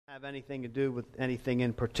Have anything to do with anything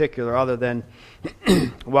in particular other than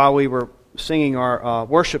while we were singing our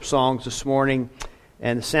worship songs this morning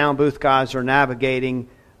and the sound booth guys are navigating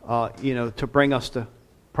to bring us to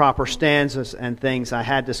proper stanzas and things, I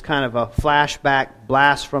had this kind of a flashback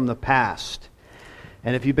blast from the past.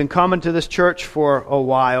 And if you've been coming to this church for a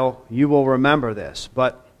while, you will remember this.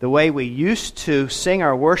 But the way we used to sing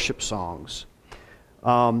our worship songs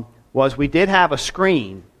was we did have a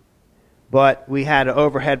screen, but we had an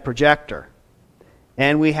overhead projector.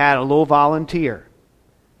 And we had a little volunteer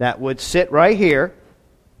that would sit right here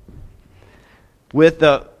with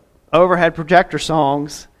the overhead projector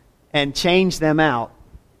songs and change them out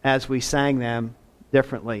as we sang them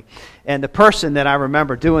differently. And the person that I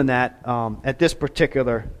remember doing that at this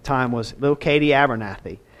particular time was little Katie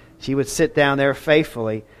Abernathy. She would sit down there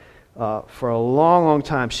faithfully for a long, long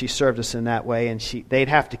time. She served us in that way, and they'd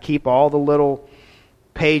have to keep all the little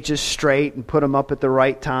pages straight and put them up at the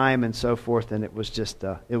right time and so forth, and it was just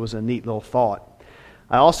it was a neat little thought.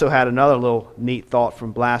 I also had another little neat thought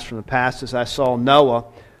from Blast from the Past as I saw Noah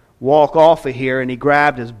walk off of here, and he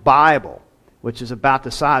grabbed his Bible, which is about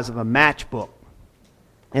the size of a matchbook.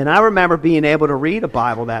 And I remember being able to read a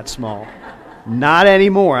Bible that small. Not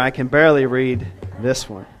anymore. I can barely read this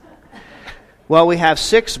one. Well, we have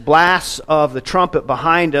 6 blasts of the trumpet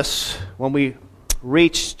behind us when we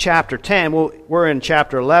reach chapter 10. Well, we're in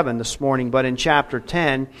chapter 11 this morning, but in chapter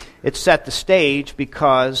 10, it set the stage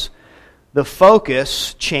because the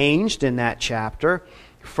focus changed in that chapter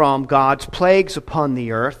from God's plagues upon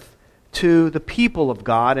the earth to the people of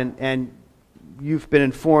God. And you've been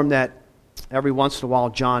informed that every once in a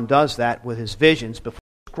while John does that with his visions before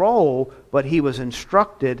the scroll, but he was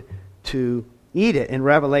instructed to eat it. In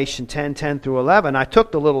Revelation 10 through 11, I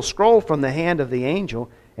took the little scroll from the hand of the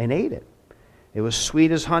angel and ate it. It was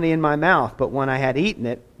sweet as honey in my mouth, but when I had eaten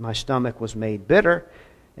it, my stomach was made bitter,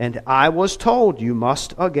 and I was told, you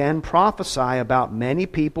must again prophesy about many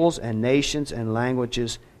peoples and nations and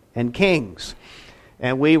languages and kings.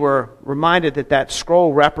 And we were reminded that that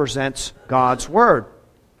scroll represents God's Word.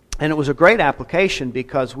 And it was a great application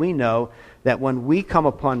because we know that when we come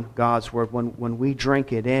upon God's Word, when we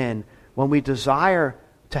drink it in, when we desire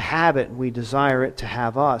to have it, we desire it to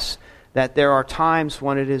have us, that there are times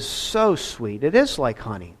when it is so sweet. It is like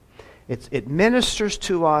honey. It ministers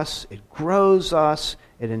to us, it grows us,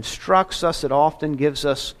 it instructs us, it often gives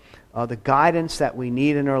us the guidance that we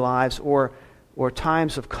need in our lives or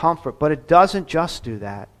times of comfort. But it doesn't just do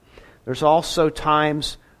that. There's also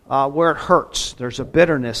times where it hurts. There's a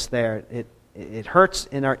bitterness there. It hurts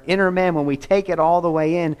in our inner man when we take it all the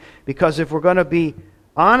way in, because if we're going to be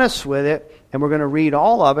honest with it and we're going to read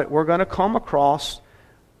all of it, we're going to come across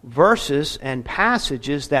verses and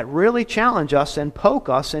passages that really challenge us and poke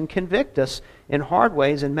us and convict us in hard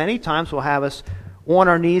ways, and many times will have us on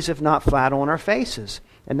our knees, if not flat on our faces.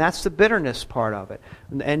 And that's the bitterness part of it.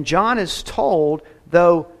 And John is told,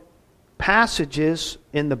 though passages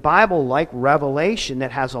in the Bible like Revelation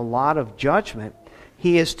that has a lot of judgment,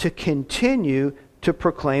 he is to continue to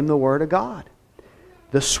proclaim the Word of God,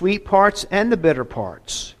 the sweet parts and the bitter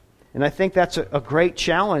parts. And I think that's a great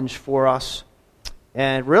challenge for us,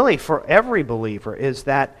 and really for every believer, is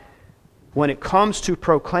that when it comes to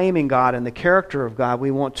proclaiming God and the character of God,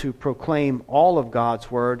 we want to proclaim all of God's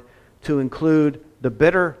Word to include the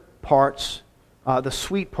bitter parts, the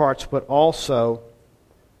sweet parts, but also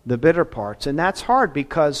the bitter parts. And that's hard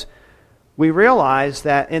because we realize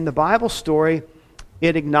that in the Bible story,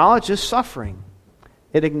 it acknowledges suffering.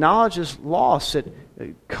 It acknowledges loss. It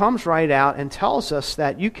comes right out and tells us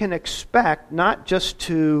that you can expect not just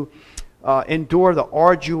to endure the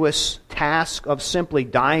arduous task of simply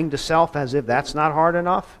dying to self, as if that's not hard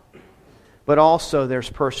enough, but also there's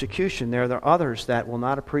persecution. There are others that will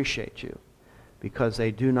not appreciate you because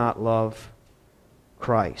they do not love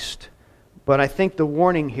Christ. But I think the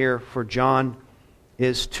warning here for John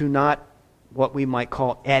is to not what we might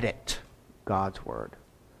call edit God's Word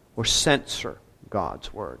or censor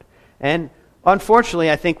God's Word. And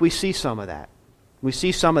unfortunately, I think we see some of that. We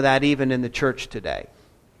see some of that even in the church today.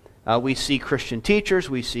 We see Christian teachers,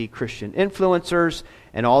 we see Christian influencers,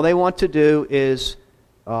 and all they want to do is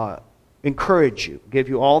encourage you, give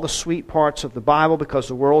you all the sweet parts of the Bible because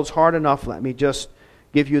the world's hard enough. Let me just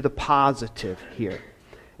give you the positive here.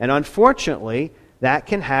 And unfortunately, that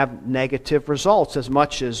can have negative results as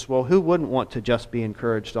much as, well, who wouldn't want to just be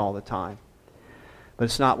encouraged all the time? But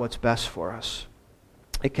it's not what's best for us.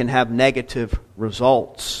 It can have negative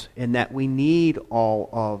results in that we need all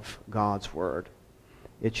of God's Word.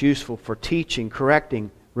 It's useful for teaching,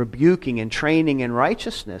 correcting, rebuking, and training in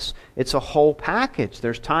righteousness. It's a whole package.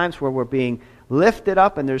 There's times where we're being lifted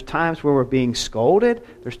up, and there's times where we're being scolded,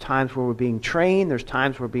 there's times where we're being trained, there's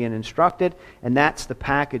times we're being instructed, and that's the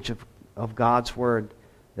package of God's Word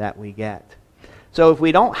that we get. So if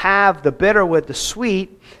we don't have the bitter with the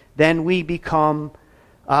sweet, then we become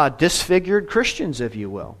disfigured Christians, if you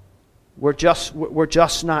will. We're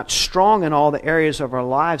just not strong in all the areas of our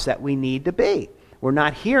lives that we need to be. We're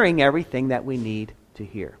not hearing everything that we need to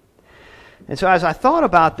hear. And so as I thought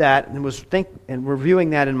about that and was reviewing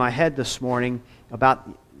that in my head this morning about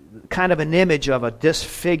kind of an image of a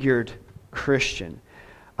disfigured Christian,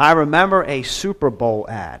 I remember a Super Bowl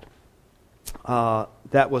ad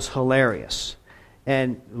that was hilarious.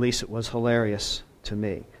 And at least it was hilarious to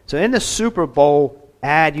me. So in the Super Bowl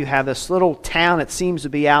ad, you have this little town that seems to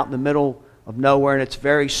be out in the middle of nowhere, and it's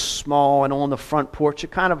very small, and on the front porch, are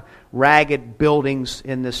kind of ragged buildings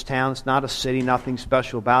in this town. It's not a city, nothing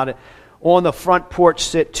special about it. On the front porch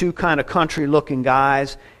sit two kind of country-looking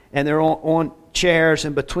guys, and they're on chairs,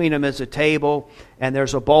 and between them is a table, and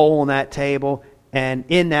there's a bowl on that table, and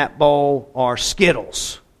in that bowl are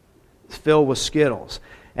Skittles. It's filled with Skittles.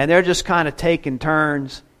 And they're just kind of taking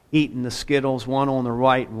turns eating the Skittles, one on the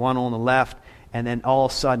right and one on the left, and then all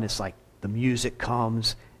of a sudden it's like the music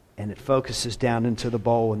comes, and it focuses down into the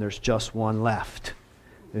bowl, and there's just one left.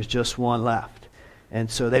 There's just one left. And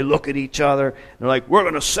so they look at each other, and they're like, we're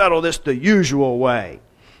going to settle this the usual way.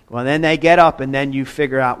 Well, then they get up, and then you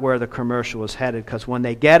figure out where the commercial is headed, because when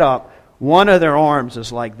they get up, one of their arms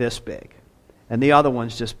is like this big, and the other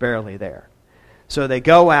one's just barely there. So they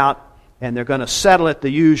go out, and they're going to settle it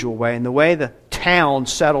the usual way, and the way the town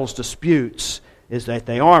settles disputes is that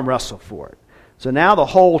they arm wrestle for it. So now the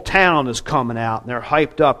whole town is coming out, and they're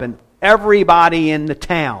hyped up, and everybody in the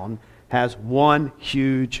town has one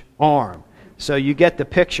huge arm. So you get the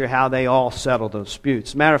picture how they all settle those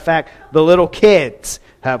disputes. As a matter of fact, the little kids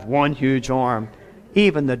have one huge arm.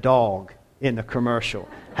 Even the dog in the commercial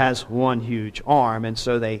has one huge arm. And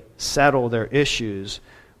so they settle their issues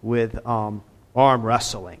with arm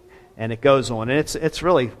wrestling. And it goes on. And it's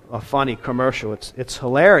really a funny commercial. It's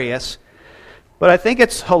hilarious. But I think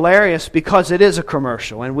it's hilarious because it is a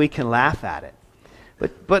commercial and we can laugh at it.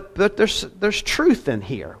 But there's truth in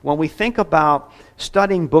here. When we think about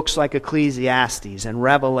studying books like Ecclesiastes and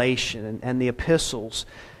Revelation and the epistles,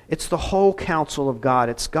 it's the whole counsel of God.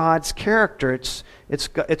 It's God's character. It's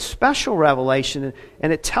special revelation,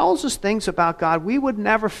 and it tells us things about God we would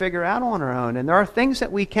never figure out on our own. And there are things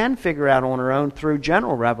that we can figure out on our own through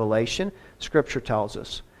general revelation, Scripture tells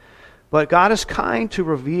us. But God is kind to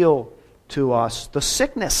reveal to us the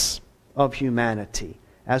sickness of humanity,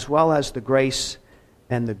 as well as the grace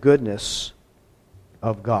and the goodness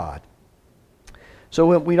of God. So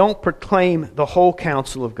when we don't proclaim the whole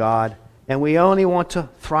counsel of God, and we only want to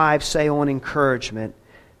thrive, say, on encouragement,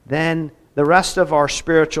 then the rest of our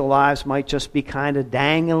spiritual lives might just be kind of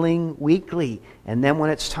dangling weakly. And then when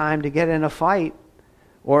it's time to get in a fight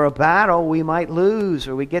or a battle, we might lose,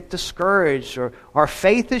 or we get discouraged, or our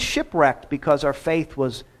faith is shipwrecked because our faith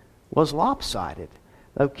was lopsided.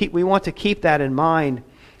 We want to keep that in mind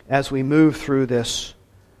as we move through this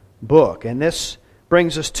book. And this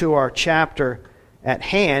brings us to our chapter at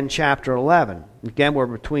hand, chapter 11. Again, we're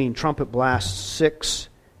between trumpet blasts 6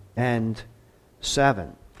 and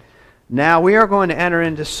 7. Now we are going to enter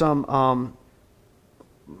into some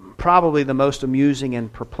probably the most amusing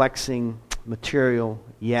and perplexing material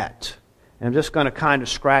yet. And I'm just going to kind of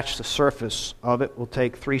scratch the surface of it. We'll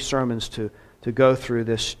take 3 sermons to go through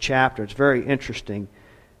this chapter. It's very interesting,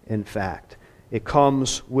 in fact. It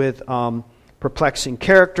comes with perplexing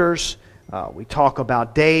characters. We talk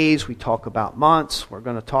about days. We talk about months. We're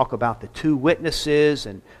going to talk about the 2 witnesses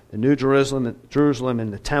and the New Jerusalem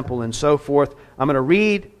and the temple and so forth. I'm going to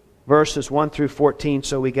read verses 1 through 14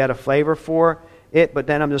 so we get a flavor for it, but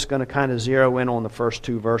then I'm just going to kind of zero in on the first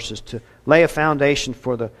 2 verses to lay a foundation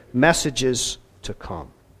for the messages to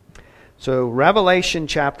come. So Revelation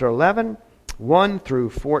chapter 11, 1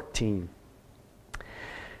 through 14.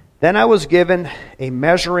 Then I was given a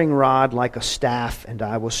measuring rod like a staff, and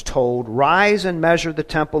I was told, rise and measure the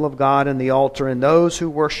temple of God and the altar and those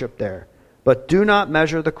who worship there. But do not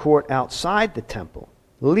measure the court outside the temple.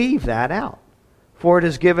 Leave that out. For it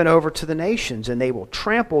is given over to the nations, and they will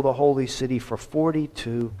trample the holy city for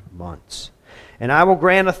 42 months. And I will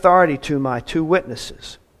grant authority to my 2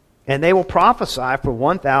 witnesses, and they will prophesy for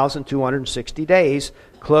 1,260 days,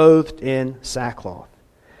 clothed in sackcloth.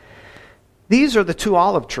 These are the 2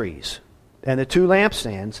 olive trees and the 2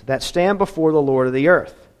 lampstands that stand before the Lord of the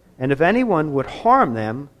earth. And if anyone would harm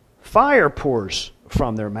them, fire pours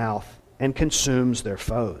from their mouth and consumes their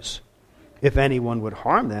foes. If anyone would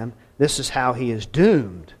harm them, this is how he is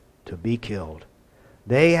doomed to be killed.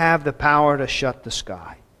 They have the power to shut the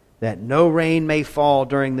sky, that no rain may fall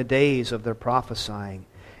during the days of their prophesying,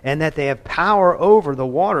 and that they have power over the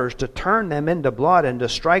waters to turn them into blood and to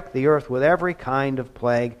strike the earth with every kind of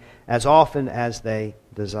plague as often as they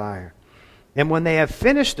desire. And when they have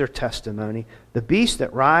finished their testimony, the beast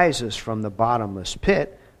that rises from the bottomless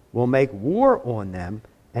pit will make war on them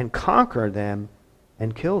and conquer them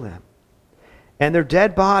and kill them. And their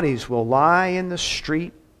dead bodies will lie in the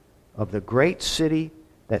street of the great city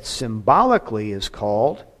that symbolically is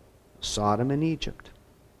called Sodom and Egypt,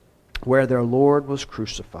 where their Lord was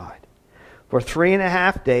crucified. For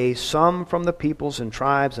 3.5 days, some from the peoples and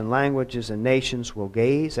tribes and languages and nations will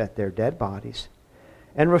gaze at their dead bodies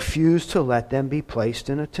and refuse to let them be placed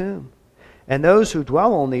in a tomb. And those who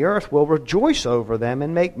dwell on the earth will rejoice over them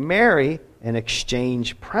and make merry and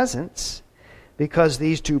exchange presents, because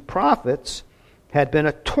these 2 prophets had been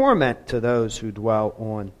a torment to those who dwell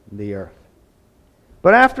on the earth.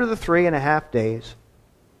 But after the 3.5 days,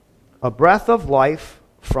 a breath of life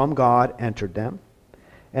from God entered them,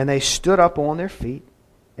 and they stood up on their feet,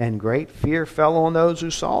 and great fear fell on those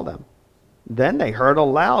who saw them. Then they heard a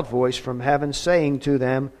loud voice from heaven saying to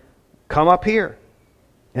them, "Come up here."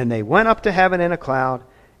 And they went up to heaven in a cloud,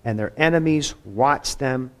 and their enemies watched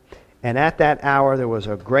them. And at that hour there was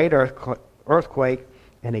a great earthquake,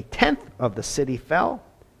 and 1/10 of the city fell.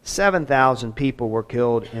 7,000 people were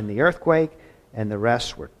killed in the earthquake, and the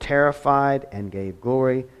rest were terrified and gave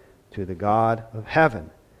glory to the God of heaven.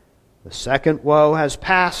 The second woe has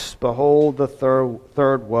passed. Behold, the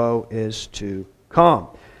third woe is to come.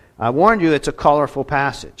 I warned you it's a colorful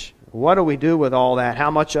passage. What do we do with all that?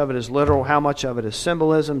 How much of it is literal? How much of it is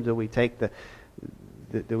symbolism? Do we take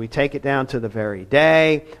it down to the very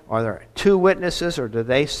day? Are there 2 witnesses, or do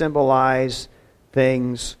they symbolize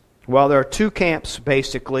things? Well, there are 2 camps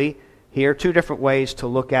basically here, 2 different ways to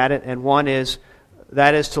look at it, and one is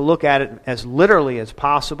to look at it as literally as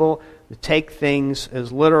possible, to take things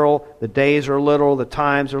as literal. The days are literal, the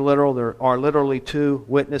times are literal. There are literally 2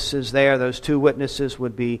 witnesses there. Those 2 witnesses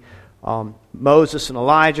would be Moses and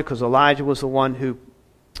Elijah, because Elijah was the one who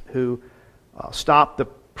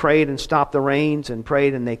prayed and stopped the rains and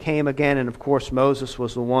prayed and they came again. And of course Moses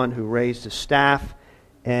was the one who raised his staff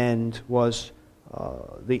and was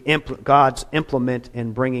God's implement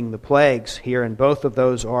in bringing the plagues here. And both of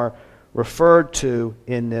those are referred to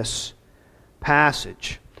in this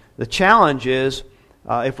passage. The challenge is,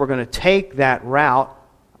 if we're going to take that route,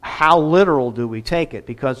 how literal do we take it?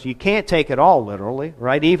 Because you can't take it all literally,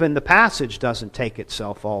 right? Even the passage doesn't take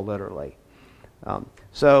itself all literally.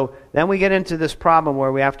 So then we get into this problem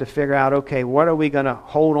where we have to figure out, okay, what are we going to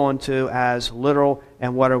hold on to as literal,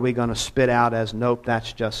 and what are we going to spit out as, nope,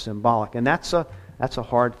 that's just symbolic. And that's a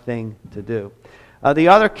hard thing to do. The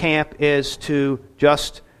other camp is to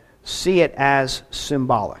just see it as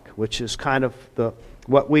symbolic, which is kind of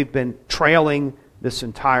what we've been trailing this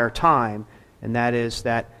entire time, and that is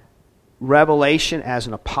that Revelation as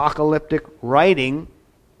an apocalyptic writing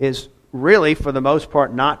is really, for the most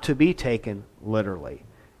part, not to be taken literally.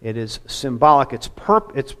 It is symbolic.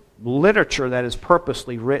 It's literature that is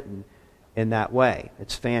purposely written in that way.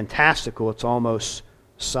 It's fantastical. It's almost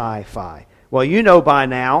sci-fi. Well, you know by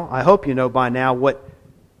now, I hope you know by now,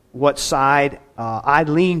 what side I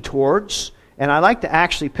lean towards. And I like to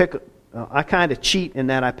actually pick, I kind of cheat in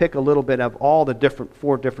that I pick a little bit of all the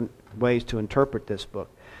 4 different ways to interpret this book.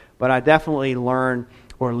 But I definitely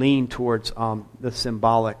lean towards the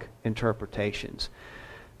symbolic interpretations.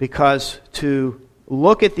 Because to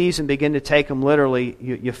look at these and begin to take them literally,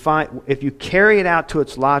 you find if you carry it out to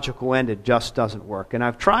its logical end, it just doesn't work. And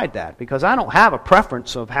I've tried that because I don't have a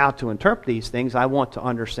preference of how to interpret these things. I want to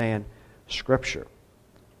understand Scripture.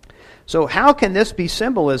 So how can this be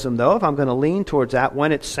symbolism, though, if I'm going to lean towards that,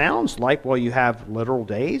 when it sounds like, well, you have literal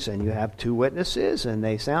days and you have 2 witnesses and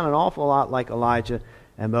they sound an awful lot like Elijah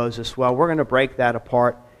and Moses? Well, we're going to break that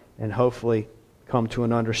apart and hopefully come to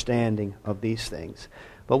an understanding of these things.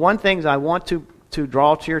 But one thing I want to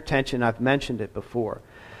draw to your attention, I've mentioned it before,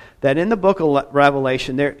 that in the book of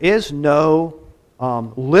Revelation there is no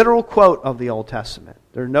literal quote of the Old Testament.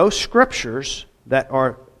 There are no scriptures that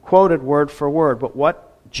are quoted word for word. But what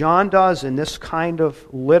John does in this kind of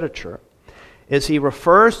literature is he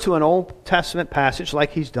refers to an Old Testament passage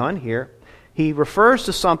like he's done here. He refers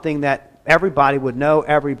to something that everybody would know,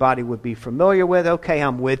 everybody would be familiar with. Okay,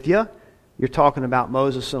 I'm with you. You're talking about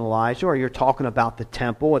Moses and Elijah, or you're talking about the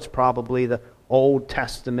temple. It's probably the Old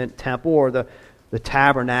Testament temple or the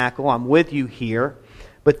tabernacle. I'm with you here.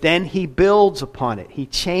 But then he builds upon it. He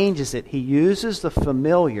changes it. He uses the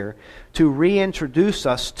familiar to reintroduce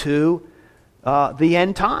us to the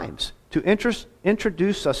end times. to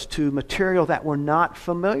introduce us to material that we're not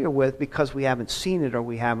familiar with because we haven't seen it or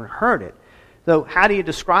we haven't heard it. So how do you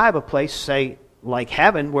describe a place, say, like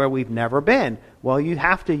heaven, where we've never been? Well, you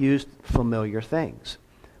have to use familiar things.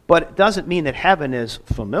 But it doesn't mean that heaven is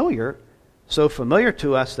familiar, so familiar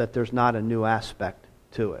to us that there's not a new aspect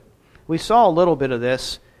to it. We saw a little bit of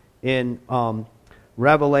this in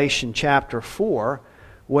Revelation chapter 4,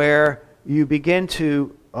 where you begin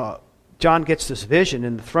to, John gets this vision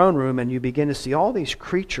in the throne room, and you begin to see all these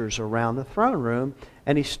creatures around the throne room,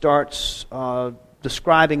 and he starts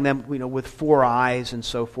describing them, with 4 eyes and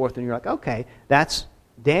so forth, and you're like, okay, that's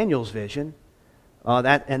Daniel's vision,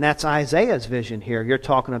 and that's Isaiah's vision here. You're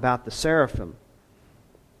talking about the seraphim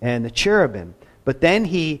and the cherubim. But then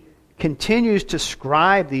he continues to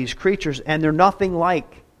describe these creatures, and they're nothing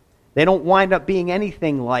like, they don't wind up being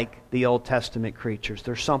anything like the Old Testament creatures.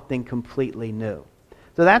 They're something completely new.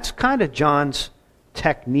 So that's kind of John's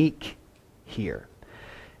technique here.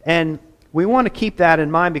 And we want to keep that in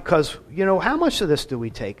mind because, how much of this do we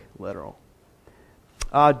take literal?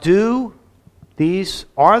 Are there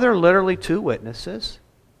literally 2 witnesses?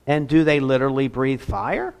 And do they literally breathe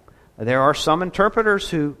fire? There are some interpreters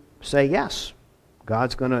who say yes.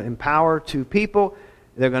 God's going to empower 2 people.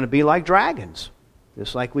 They're going to be like dragons,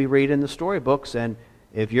 just like we read in the storybooks. And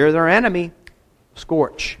if you're their enemy,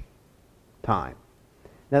 scorch time.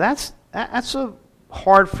 Now that's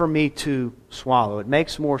hard for me to swallow. It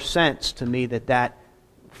makes more sense to me that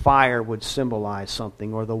fire would symbolize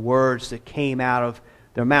something, or the words that came out of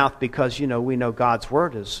their mouth, because we know God's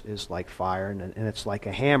word is like fire, and it's like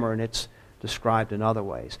a hammer, and it's described in other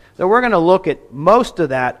ways. So we're going to look at most of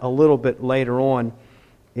that a little bit later on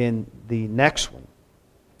in the next one.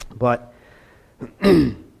 But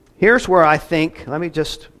here's where I think, let me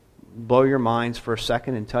just blow your minds for a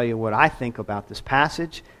second and tell you what I think about this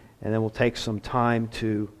passage, and then we'll take some time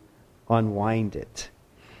to unwind it.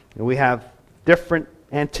 And we have different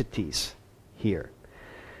entities here.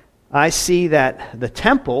 I see that the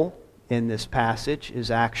temple in this passage is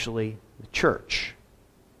actually the church,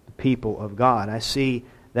 the people of God. I see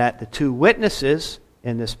that the 2 witnesses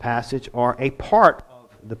in this passage are a part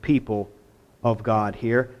of the people of God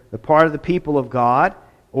here. The part of the people of God,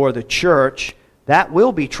 or the church, that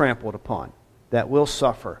will be trampled upon, that will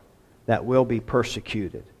suffer, that will be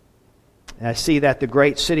persecuted. And I see that the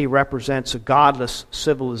great city represents a godless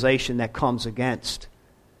civilization that comes against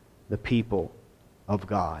the people of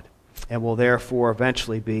God and will therefore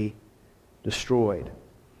eventually be destroyed.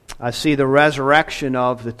 I see the resurrection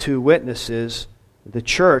of the 2 witnesses, the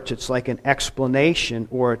church. It's like an explanation,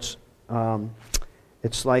 or it's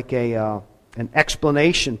like an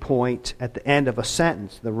explanation point at the end of a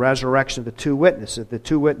sentence. The resurrection of the 2 witnesses. The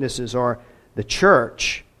 2 witnesses are the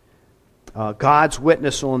church, God's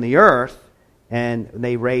witness on the earth, and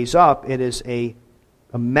they raise up. It is a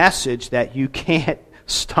message that you can't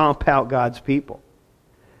stomp out God's people.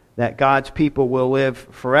 That God's people will live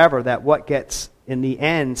forever. That what gets in the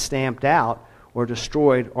end stamped out or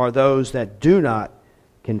destroyed are those that do not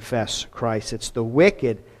confess Christ. It's the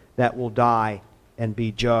wicked that will die and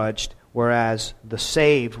be judged, whereas the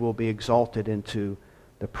saved will be exalted into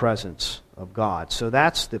the presence of God. So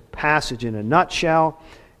that's the passage in a nutshell,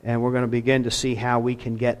 and we're going to begin to see how we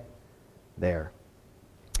can get there.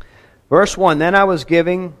 Verse 1, then I was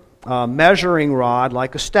giving a measuring rod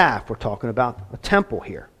like a staff. We're talking about a temple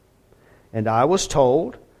here. And I was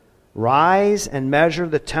told, rise and measure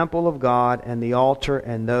the temple of God and the altar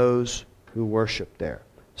and those who worship there.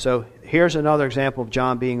 So here's another example of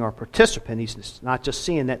John being our participant. He's not just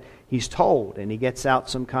seeing that, he's told. And he gets out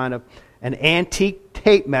some kind of an antique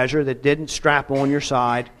tape measure that didn't strap on your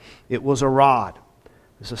side. It was a rod.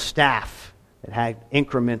 It was a staff that had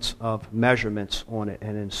increments of measurements on it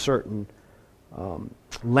and in certain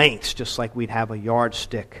lengths, just like we'd have a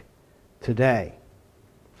yardstick today.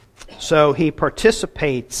 So he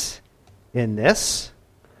participates in this,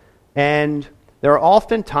 and there are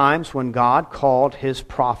often times when God called his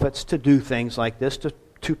prophets to do things like this,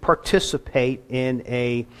 to participate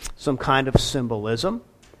in some kind of symbolism.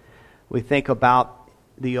 We think about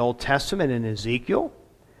the Old Testament in Ezekiel,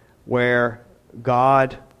 where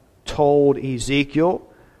God told Ezekiel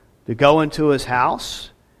to go into his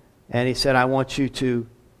house, and he said, I want you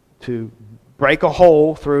to break a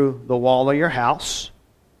hole through the wall of your house,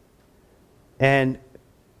 and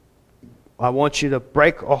I want you to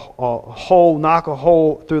break a hole, knock a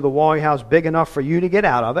hole through the wall of your house big enough for you to get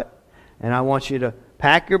out of it. And I want you to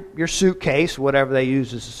pack your suitcase, whatever they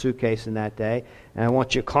used as a suitcase in that day, and I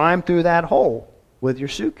want you to climb through that hole with your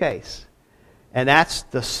suitcase. And that's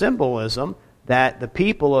the symbolism that the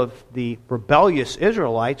people of the rebellious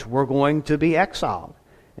Israelites were going to be exiled.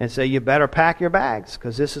 and say, you better pack your bags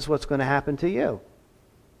because this is what's going to happen to you.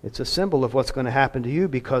 It's a symbol of what's going to happen to you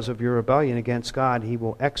because of your rebellion against God. He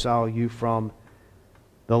will exile you from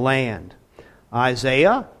the land.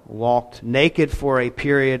 Isaiah walked naked for a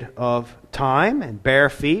period of time and bare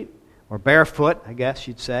feet, or barefoot, I guess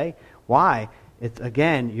you'd say. Why?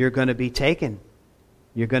 Again, you're going to be taken.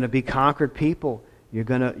 You're going to be conquered people. You're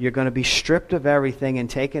going to be stripped of everything and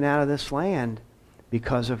taken out of this land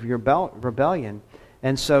because of your rebellion.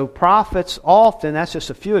 And so prophets often, that's just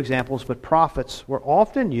a few examples, but prophets were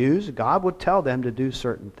often used. God would tell them to do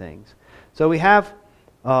certain things. So we have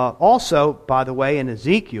also, by the way, in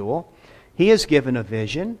Ezekiel, he is given a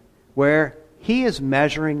vision where he is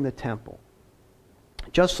measuring the temple.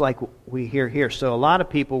 Just like we hear here. So a lot of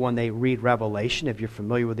people, when they read Revelation, if you're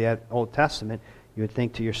familiar with the Old Testament, you would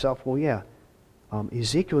think to yourself, well, yeah,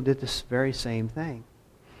 Ezekiel did this very same thing.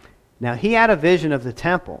 Now, he had a vision of the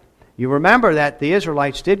temple. You remember that the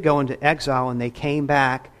Israelites did go into exile and they came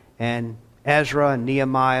back, and Ezra and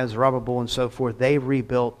Nehemiah, Zerubbabel and so forth, they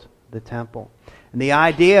rebuilt the temple. And the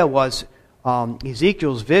idea was,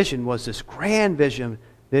 Ezekiel's vision was this grand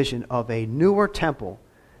vision of a newer temple.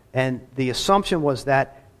 And the assumption was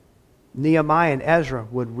that Nehemiah and Ezra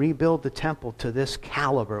would rebuild the temple to this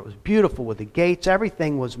caliber. It was beautiful with the gates.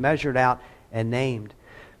 Everything was measured out and named.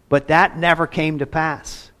 But that never came to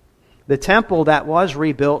pass. The temple that was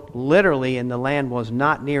rebuilt literally in the land was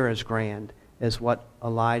not near as grand as what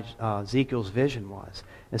Ezekiel's vision was.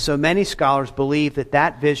 And so many scholars believe that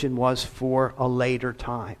that vision was for a later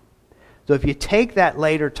time. So if you take that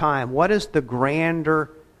later time, what is the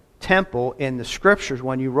grander temple in the Scriptures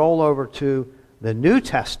when you roll over to the New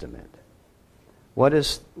Testament? What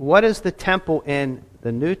is the temple in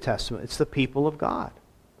the New Testament? It's the people of God.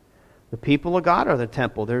 The people of God are the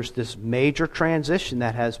temple. There's this major transition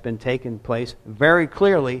that has been taking place very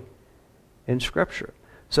clearly in Scripture.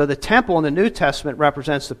 So the temple in the New Testament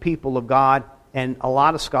represents the people of God, and a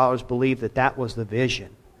lot of scholars believe that that was the vision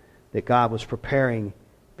that God was preparing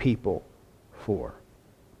people for.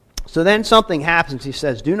 So then something happens. He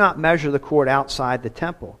says, do not measure the court outside the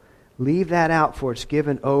temple. Leave that out, for it's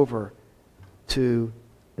given over to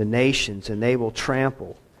the nations, and they will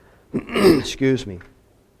trample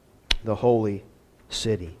the holy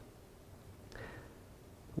city.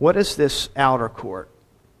 What is this outer court?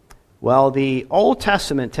 Well, the Old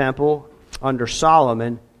Testament temple under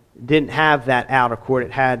Solomon didn't have that outer court.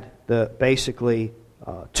 It had basically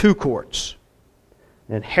two courts.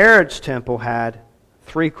 And Herod's temple had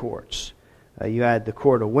three courts. You had the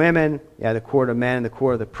court of women, you had the court of men, and the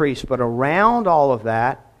court of the priests. But around all of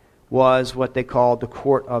that was what they called the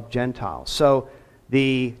court of Gentiles. So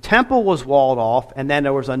the temple was walled off, and then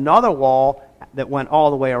there was another wall that went all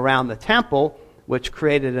the way around the temple, which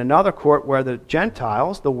created another court where the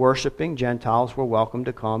Gentiles, the worshiping Gentiles, were welcome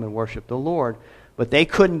to come and worship the Lord. But they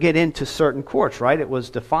couldn't get into certain courts, right? It was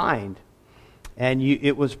defined. And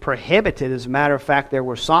it was prohibited. As a matter of fact, there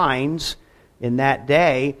were signs in that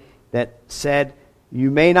day that said, you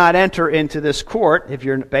may not enter into this court if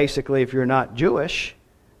you're not Jewish,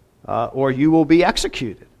 or you will be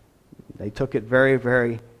executed. They took it very,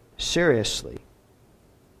 very seriously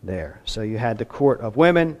there. So you had the court of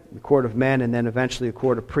women, the court of men, and then eventually a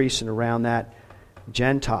court of priests, and around that,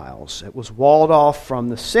 Gentiles. It was walled off from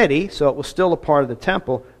the city, so it was still a part of the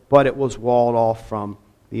temple, but it was walled off from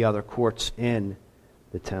the other courts in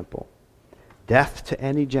the temple. Death to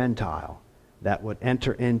any Gentile that would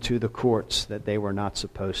enter into the courts that they were not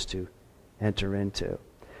supposed to enter into.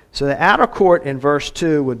 So the outer court in verse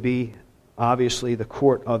 2 would be obviously the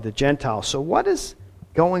court of the Gentiles. So what is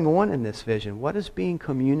going on in this vision? What is being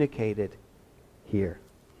communicated here?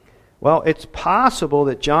 Well, it's possible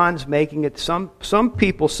that John's making it, some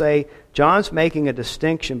people say John's making a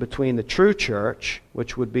distinction between the true church,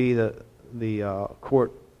 which would be the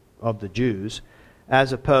court of the Jews,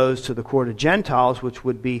 as opposed to the court of Gentiles, which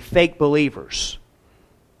would be fake believers.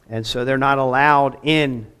 And so they're not allowed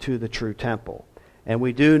into the true temple. And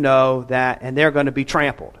we do know that, and they're going to be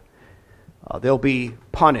trampled. They'll be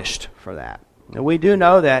punished for that. And we do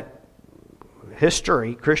know that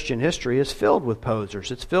Christian history is filled with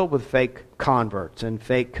posers. It's filled with fake converts and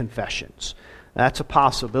fake confessions. That's a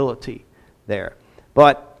possibility there.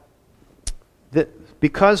 But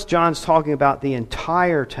because John's talking about the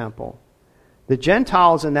entire temple, the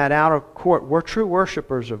Gentiles in that outer court were true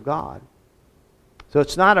worshipers of God. So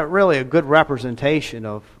it's not really a good representation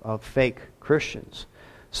of fake Christians.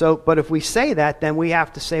 So, but if we say that, then we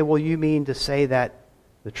have to say, well, you mean to say that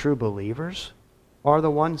the true believers are the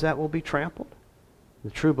ones that will be trampled?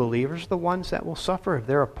 The true believers are the ones that will suffer if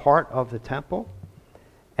they're a part of the temple?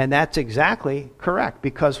 And that's exactly correct,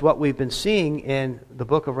 because what we've been seeing in the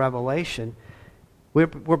book of Revelation, we're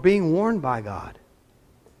being warned by God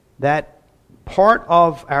that part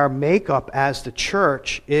of our makeup as the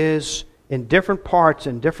church is in different parts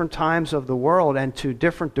and different times of the world and to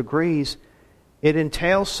different degrees, it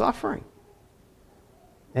entails suffering.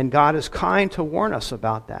 And God is kind to warn us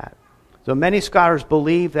about that. So many scholars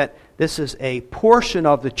believe that this is a portion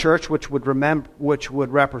of the church which would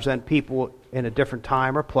represent people in a different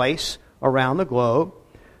time or place around the globe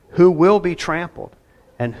who will be trampled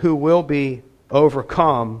and who will be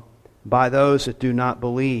overcome by those that do not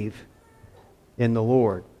believe in the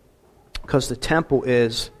Lord. Because the temple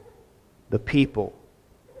is the people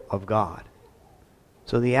of God.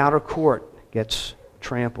 So the outer court gets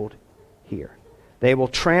trampled here. They will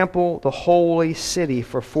trample the holy city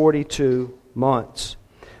for 42 months.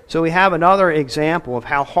 So we have another example of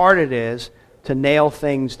how hard it is to nail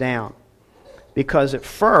things down. Because at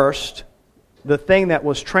first, the thing that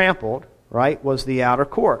was trampled, right, was the outer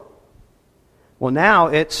court. Well, now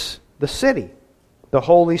it's the city, the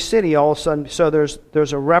holy city all of a sudden. So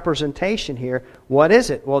there's a representation here. What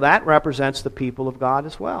is it? Well, that represents the people of God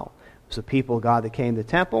as well. It's the people of God that came to the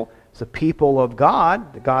temple. It's the people of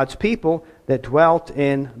God, God's people, that dwelt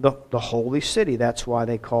in the holy city. That's why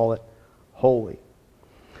they call it holy.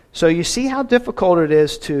 So you see how difficult it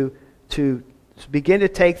is to begin to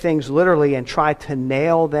take things literally and try to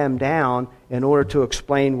nail them down in order to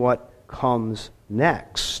explain what comes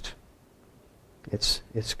next.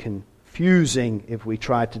 It's confusing if we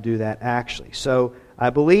try to do that actually. So I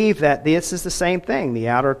believe that this is the same thing. The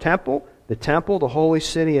outer temple, the holy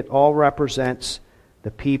city, it all represents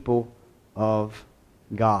the people of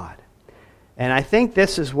God. And I think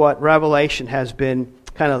this is what Revelation has been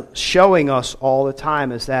kind of showing us all the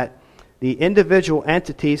time, is that the individual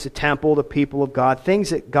entities, the temple, the people of God, things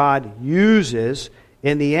that God uses,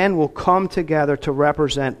 in the end will come together to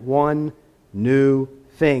represent one new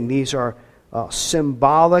thing. These are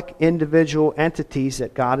symbolic individual entities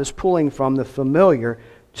that God is pulling from the familiar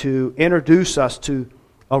to introduce us to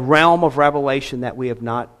a realm of revelation that we have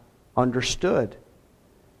not understood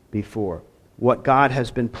before. What God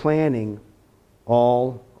has been planning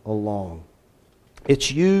all along.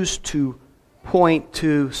 It's used to point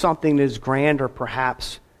to something that is grander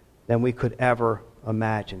perhaps than we could ever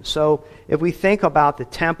imagine. So if we think about the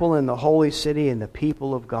temple and the holy city and the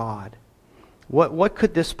people of God, what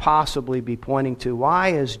could this possibly be pointing to? Why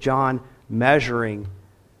is John measuring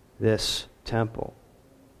this temple?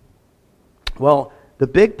 Well, the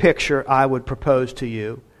big picture I would propose to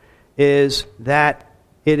you is that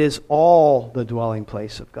it is all the dwelling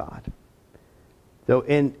place of God. So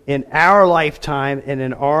in our lifetime and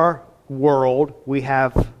in our world, we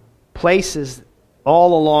have places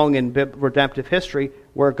all along in redemptive history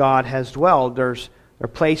where God has dwelled. There are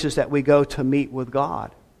places that we go to meet with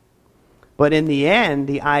God. But in the end,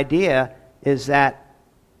 the idea is that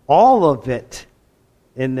all of it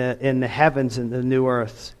in the heavens and the new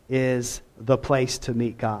earths is the place to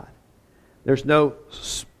meet God. There's no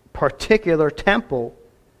particular temple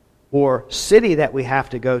or city that we have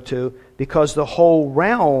to go to, because the whole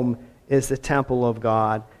realm is the temple of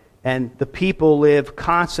God, and the people live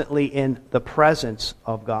constantly in the presence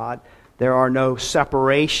of God. There are no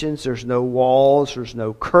separations, there's no walls, there's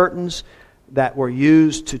no curtains that were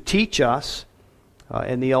used to teach us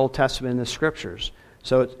in the Old Testament and the Scriptures.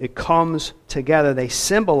 So it comes together. They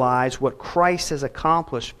symbolize what Christ has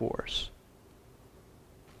accomplished for us.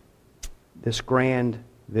 This grand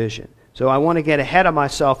vision. So I want to get ahead of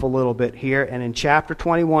myself a little bit here, and in chapter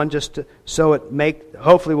 21,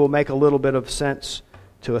 hopefully will make a little bit of sense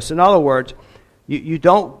to us. In other words, you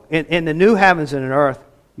don't, in the new heavens and an earth,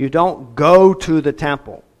 you don't go to the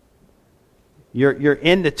temple. You're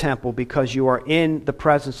in the temple because you are in the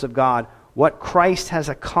presence of God. What Christ has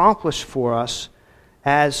accomplished for us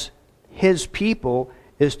as His people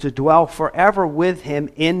is to dwell forever with Him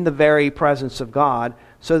in the very presence of God,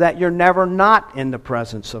 so that you're never not in the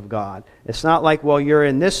presence of God. It's not like, well, you're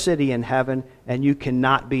in this city in heaven and you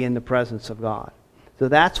cannot be in the presence of God. So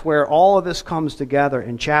that's where all of this comes together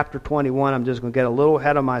in chapter 21. I'm just going to get a little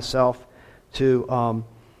ahead of myself to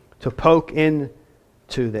poke into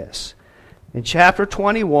this. In chapter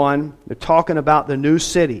 21, they're talking about the new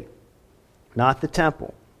city, not the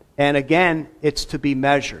temple. And again, it's to be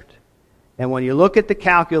measured. And when you look at the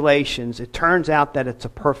calculations, it turns out that it's a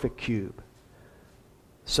perfect cube.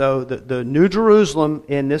 So the New Jerusalem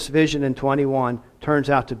in this vision in 21 turns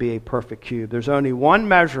out to be a perfect cube. There's only one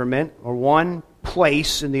measurement or one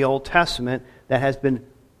place in the Old Testament that has been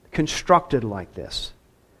constructed like this.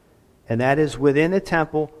 And that is within the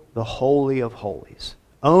temple, the Holy of Holies.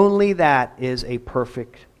 Only that is a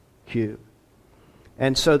perfect cube.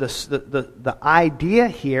 And so the idea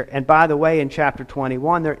here, and by the way, in chapter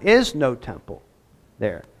 21, there is no temple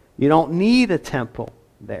there. You don't need a temple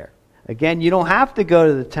there. Again, you don't have to go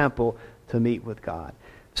to the temple to meet with God.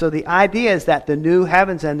 So the idea is that the new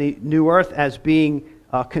heavens and the new earth, as being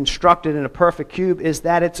constructed in a perfect cube, is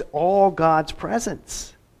that it's all God's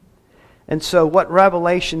presence. And so what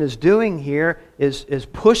Revelation is doing here is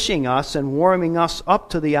pushing us and warming us up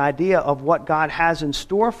to the idea of what God has in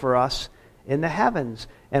store for us in the heavens.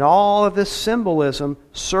 And all of this symbolism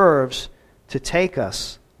serves to take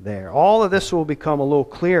us there. All of this will become a little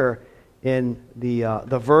clearer in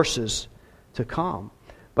the verses to come.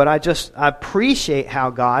 But I appreciate how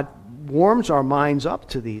God warms our minds up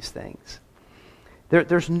to these things.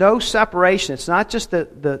 There's no separation. It's not just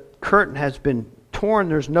that the curtain has been torn.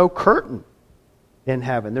 There's no curtain in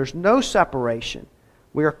heaven. There's no separation.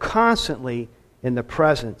 We are constantly in the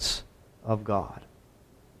presence of God.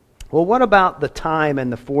 Well, what about the time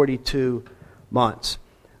and the 42 months?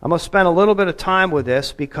 I'm going to spend a little bit of time with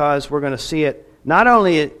this because we're going to see it. Not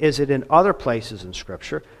only is it in other places in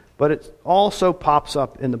Scripture, but it also pops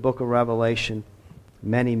up in the book of Revelation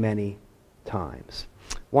many, many times.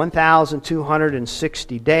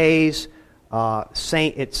 1,260 days.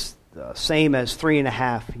 It's same as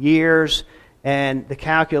 3.5 years. And the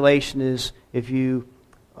calculation is if you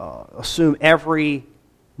assume every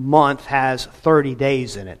month has 30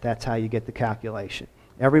 days in it. That's how you get the calculation.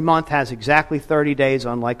 Every month has exactly 30 days,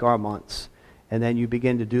 unlike our months. And then you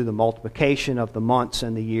begin to do the multiplication of the months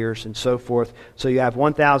and the years and so forth. So you have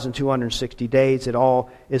 1,260 days. It all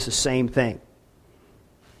is the same thing.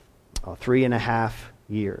 3.5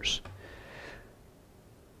 years.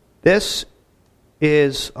 This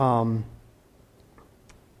is,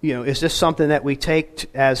 is this something that we take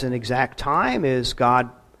as an exact time? Is God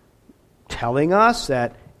telling us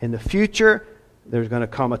that in the future there's going to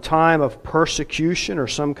come a time of persecution or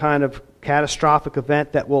some kind of catastrophic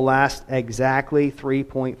event that will last exactly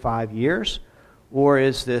 3.5 years? Or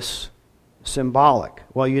is this symbolic?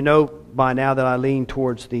 Well, you know by now that I lean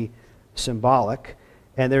towards the symbolic.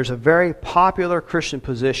 And there's a very popular Christian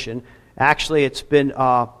position. Actually, it's been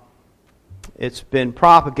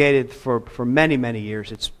propagated for many, many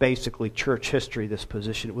years. It's basically church history, this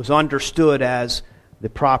position. It was understood as the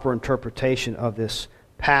proper interpretation of this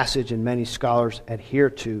passage, and many scholars adhere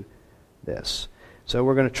to this. So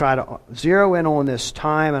we're going to try to zero in on this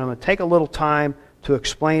time, and I'm going to take a little time to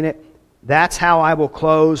explain it. That's how I will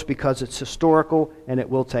close because it's historical, and it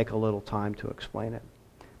will take a little time to explain it.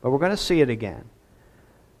 But we're going to see it again.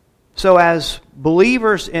 So as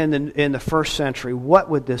believers in the first century, what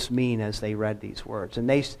would this mean as they read these words? And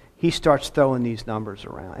he starts throwing these numbers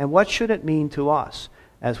around. And what should it mean to us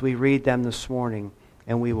as we read them this morning,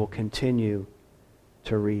 and we will continue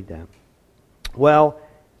to read them? Well,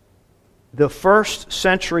 the first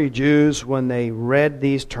century Jews, when they read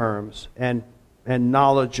these terms, and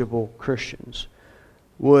knowledgeable Christians,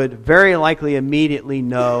 would very likely immediately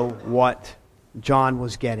know what John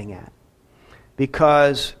was getting at.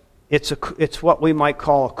 Because it's what we might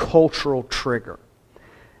call a cultural trigger.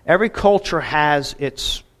 Every culture has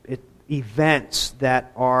its events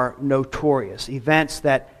that are notorious, events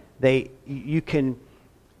that you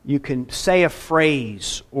can say a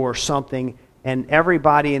phrase or something, and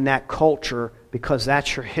everybody in that culture, because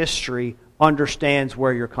that's your history, understands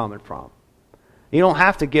where you're coming from. You don't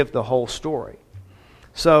have to give the whole story.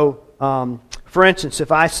 So, for instance,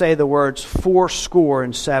 if I say the words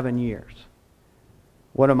 77 years,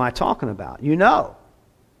 what am I talking about? You know.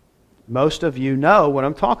 Most of you know what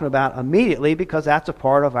I'm talking about immediately because that's a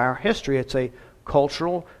part of our history. It's a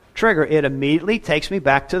cultural trigger. It immediately takes me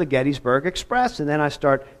back to the Gettysburg Express, and then I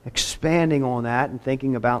start expanding on that and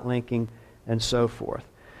thinking about linking and so forth.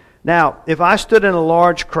 Now, if I stood in a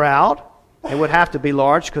large crowd, it would have to be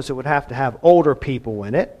large because it would have to have older people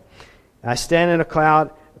in it. I stand in a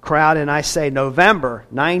crowd and I say November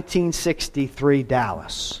 1963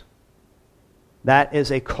 Dallas. That is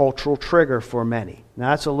a cultural trigger for many. Now,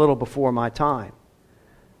 that's a little before my time.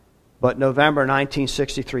 But November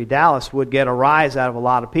 1963 Dallas would get a rise out of a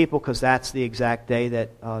lot of people because that's the exact day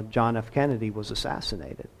that John F. Kennedy was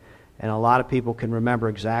assassinated. And a lot of people can remember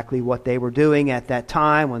exactly what they were doing at that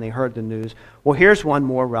time when they heard the news. Well, here's one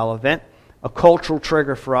more relevant. A cultural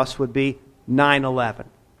trigger for us would be 9/11.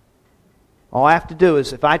 All I have to do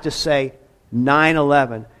is, if I just say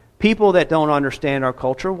 9/11, people that don't understand our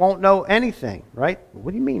culture won't know anything, right?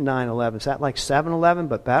 What do you mean 9/11? Is that like 7/11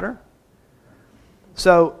 but better?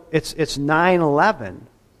 So it's 9/11.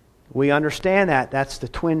 We understand that. That's the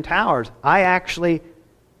Twin Towers. I actually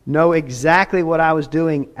know exactly what I was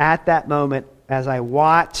doing at that moment as I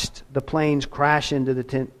watched the planes crash into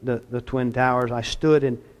the Twin Towers, I stood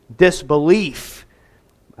in disbelief.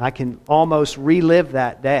 I can almost relive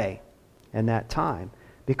that day and that time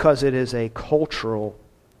because it is a cultural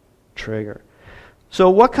trigger. So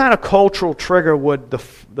what kind of cultural trigger would the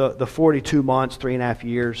 42 months, 3.5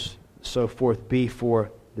 years, so forth, be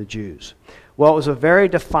for the Jews? Well, it was a very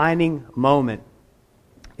defining moment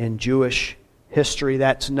in Jewish history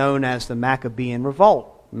that's known as the Maccabean Revolt.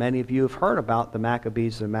 Many of you have heard about the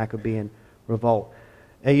Maccabees, the Maccabean Revolt.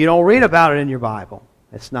 And you don't read about it in your Bible.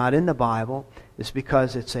 It's not in the Bible. It's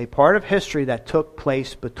because it's a part of history that took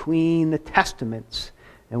place between the Testaments.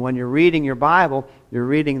 And when you're reading your Bible, you're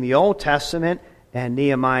reading the Old Testament, and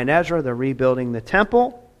Nehemiah and Ezra, they're rebuilding the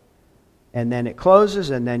temple, and then it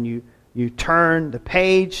closes, and then you turn the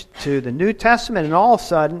page to the New Testament, and all of a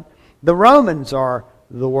sudden, the Romans are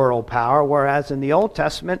the world power, whereas in the Old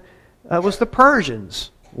Testament, it was the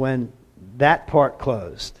Persians when that part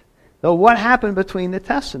closed. So what happened between the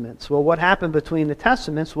Testaments? Well, what happened between the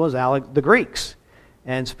Testaments was the Greeks,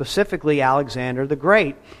 and specifically Alexander the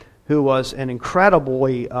Great, who was an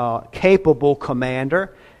incredibly capable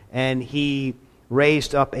commander, and he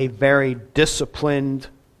raised up a very disciplined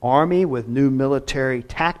army with new military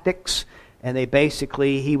tactics, and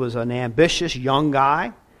he was an ambitious young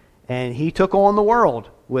guy, and he took on the world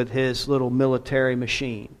with his little military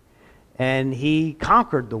machine. And he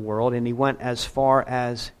conquered the world, and he went as far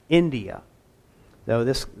as India. Though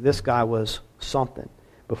this guy was something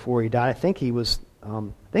before he died. I think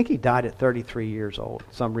he died at 33 years old.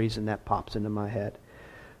 For some reason that pops into my head.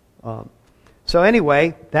 So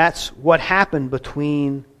anyway, that's what happened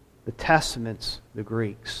between the Testaments, the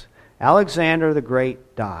Greeks. Alexander the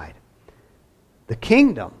Great died. The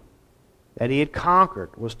kingdom that he had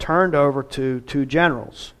conquered was turned over to two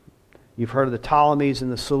generals. You've heard of the Ptolemies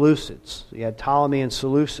and the Seleucids. You had Ptolemy and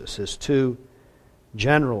Seleucus as two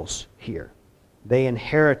generals here. They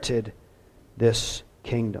inherited this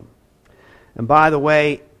kingdom. And by the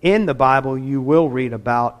way, in the Bible you will read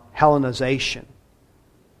about Hellenization,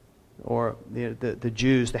 or the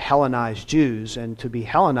Jews, the Hellenized Jews. And to be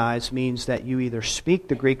Hellenized means that you either speak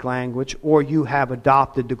the Greek language or you have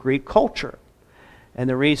adopted the Greek culture. And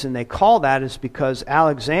the reason they call that is because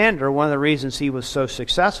Alexander, one of the reasons he was so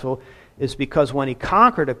successful is because when he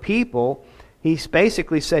conquered a people, he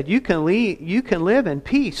basically said, you can live in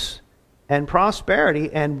peace and prosperity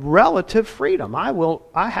and relative freedom.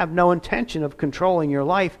 I have no intention of controlling your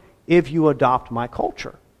life if you adopt my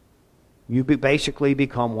culture. You basically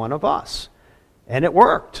become one of us. And it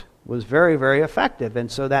worked. It was very, very effective. And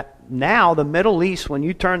so that now the Middle East, when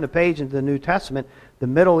you turn the page into the New Testament, the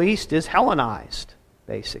Middle East is Hellenized,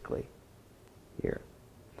 basically, here.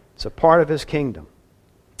 It's a part of his kingdom.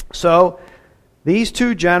 So these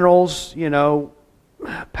two generals,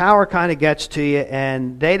 power kind of gets to you,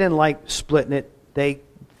 and they didn't like splitting it. They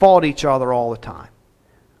fought each other all the time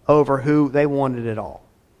over who they wanted it all.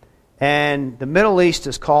 And the Middle East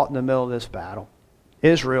is caught in the middle of this battle.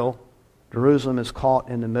 Israel, Jerusalem, is caught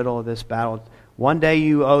in the middle of this battle. One day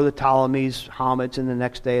you owe the Ptolemies homage, and the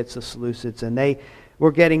next day it's the Seleucids. And they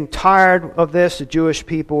were getting tired of this. The Jewish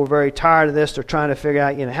people were very tired of this. They're trying to figure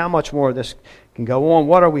out, how much more of this can go on.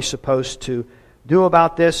 What are we supposed to do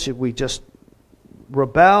about this? Should we just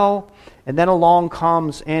rebel? And then along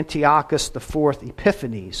comes Antiochus IV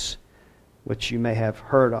Epiphanes, which you may have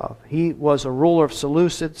heard of. He was a ruler of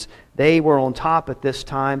Seleucids. They were on top at this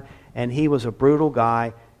time, and he was a brutal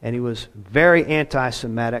guy, and he was very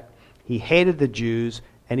anti-Semitic. He hated the Jews,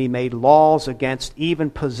 and he made laws against even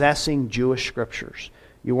possessing Jewish scriptures.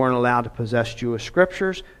 You weren't allowed to possess Jewish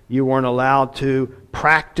scriptures. You weren't allowed to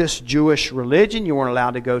practice Jewish religion. You weren't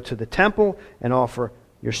allowed to go to the temple and offer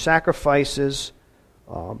your sacrifices.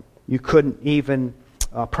 You couldn't even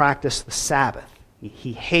practice the Sabbath.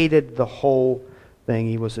 He hated the whole thing.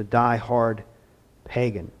 He was a die-hard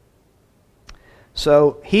pagan.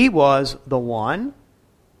 So he was the one,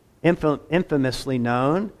 infamously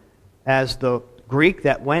known as the Greek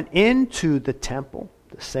that went into the temple,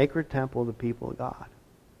 the sacred temple of the people of God.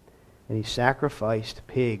 And he sacrificed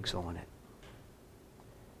pigs on it.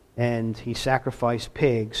 And he sacrificed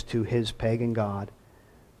pigs to his pagan god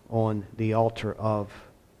on the altar of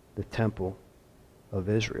the temple of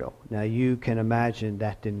Israel. Now you can imagine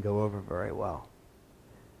that didn't go over very well.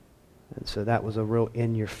 And so that was a real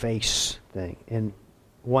in-your-face thing. In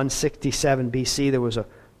 167 BC, there was a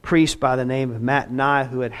priest by the name of Mattaniah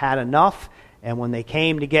who had had enough. And when they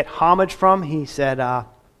came to get homage from him, he said,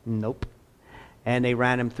 nope. And they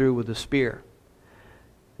ran him through with a spear.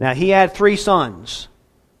 Now, he had 3 sons,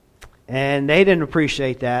 and they didn't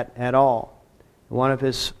appreciate that at all. One of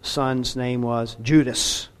his sons' name was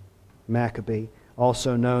Judas. Maccabee,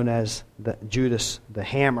 also known as Judas the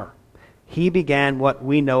Hammer. He began what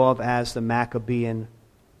we know of as the Maccabean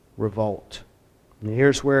Revolt. And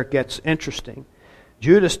here's where it gets interesting.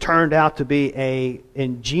 Judas turned out to be an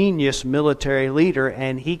ingenious military leader,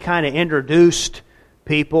 and he kind of introduced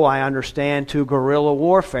people, I understand, to guerrilla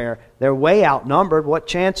warfare. They're way outnumbered. What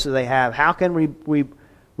chance do they have? How can we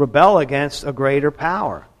rebel against a greater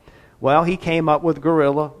power? Well, he came up with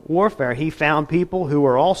guerrilla warfare. He found people who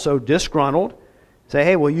were also disgruntled. Say,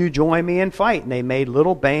 hey, will you join me and fight? And they made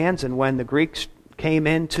little bands, and when the Greeks came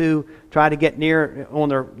in to try to get near on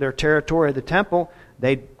their territory of the temple,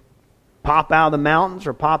 they'd pop out of the mountains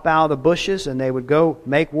or pop out of the bushes, and they would go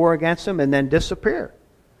make war against them and then disappear.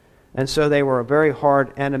 And so they were a very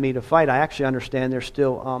hard enemy to fight. I actually understand there's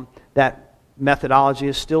still that methodology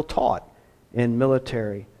is still taught in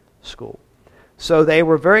military school. So they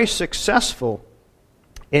were very successful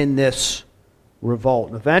in this revolt.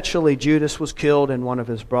 And eventually Judas was killed and one of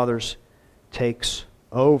his brothers takes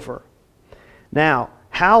over. Now,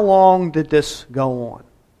 how long did this go on?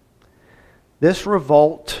 This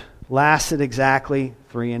revolt lasted exactly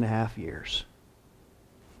 3.5 years.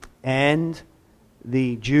 And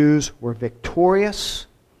the Jews were victorious.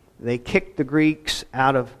 They kicked the Greeks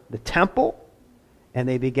out of the temple, and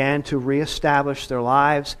they began to reestablish their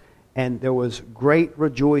lives, and there was great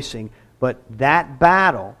rejoicing. But that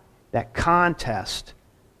battle, that contest,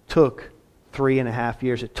 took 3.5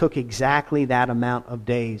 years. It took exactly that amount of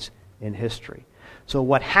days in history. So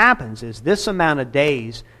what happens is this amount of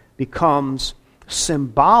days becomes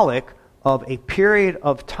symbolic of a period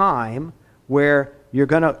of time where you're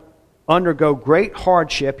going to undergo great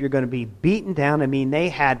hardship. You're going to be beaten down. I mean, they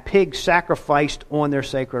had pigs sacrificed on their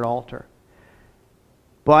sacred altar.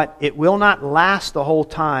 But it will not last the whole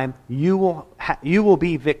time. You will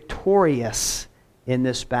be victorious in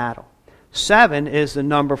this battle. 7 is the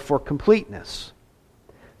number for completeness.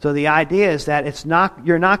 So the idea is that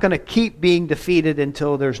you're not going to keep being defeated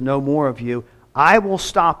until there's no more of you. I will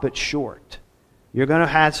stop it short. You're going to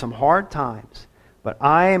have some hard times, but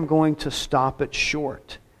I am going to stop it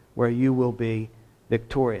short where you will be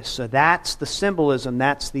victorious. So that's the symbolism,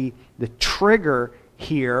 that's the trigger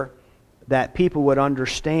here that people would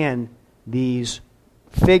understand these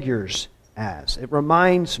figures as. It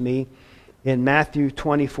reminds me in Matthew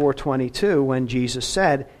 24:22 when Jesus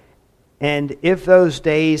said, "And if those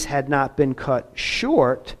days had not been cut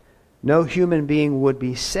short, no human being would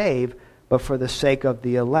be saved, but for the sake of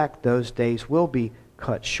the elect, those days will be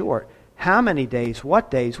cut short." How many days,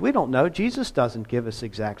 what days, we don't know. Jesus doesn't give us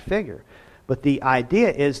exact figure. But the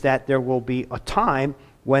idea is that there will be a time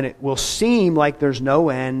when it will seem like there's no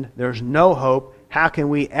end, there's no hope. How can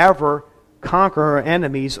we ever conquer our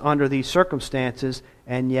enemies under these circumstances?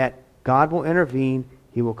 And yet God will intervene.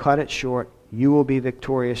 He will cut it short. You will be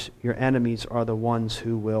victorious. Your enemies are the ones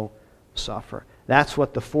who will suffer. That's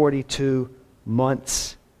what the 42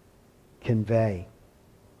 months convey.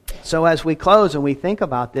 So as we close and we think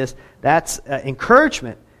about this, that's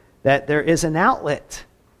encouragement that there is an outlet.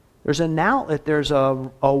 There's an outlet. There's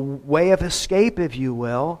a way of escape, if you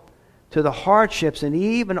will, to the hardships and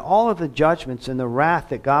even all of the judgments and the wrath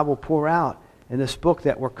that God will pour out in this book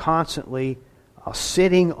that we're constantly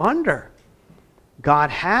sitting under. God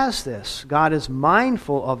has this. God is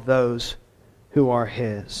mindful of those who are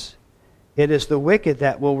His. It is the wicked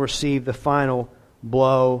that will receive the final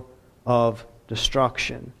blow of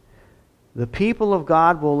destruction. The people of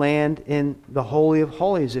God will land in the Holy of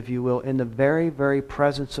Holies, if you will, in the very, very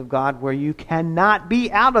presence of God, where you cannot be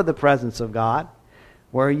out of the presence of God,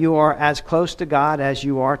 where you are as close to God as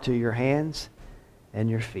you are to your hands and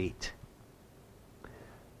your feet.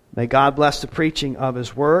 May God bless the preaching of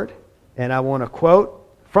His Word. And I want to quote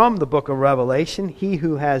from the book of Revelation, "He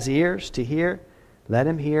who has ears to hear, let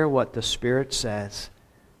him hear what the Spirit says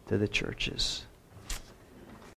to the churches."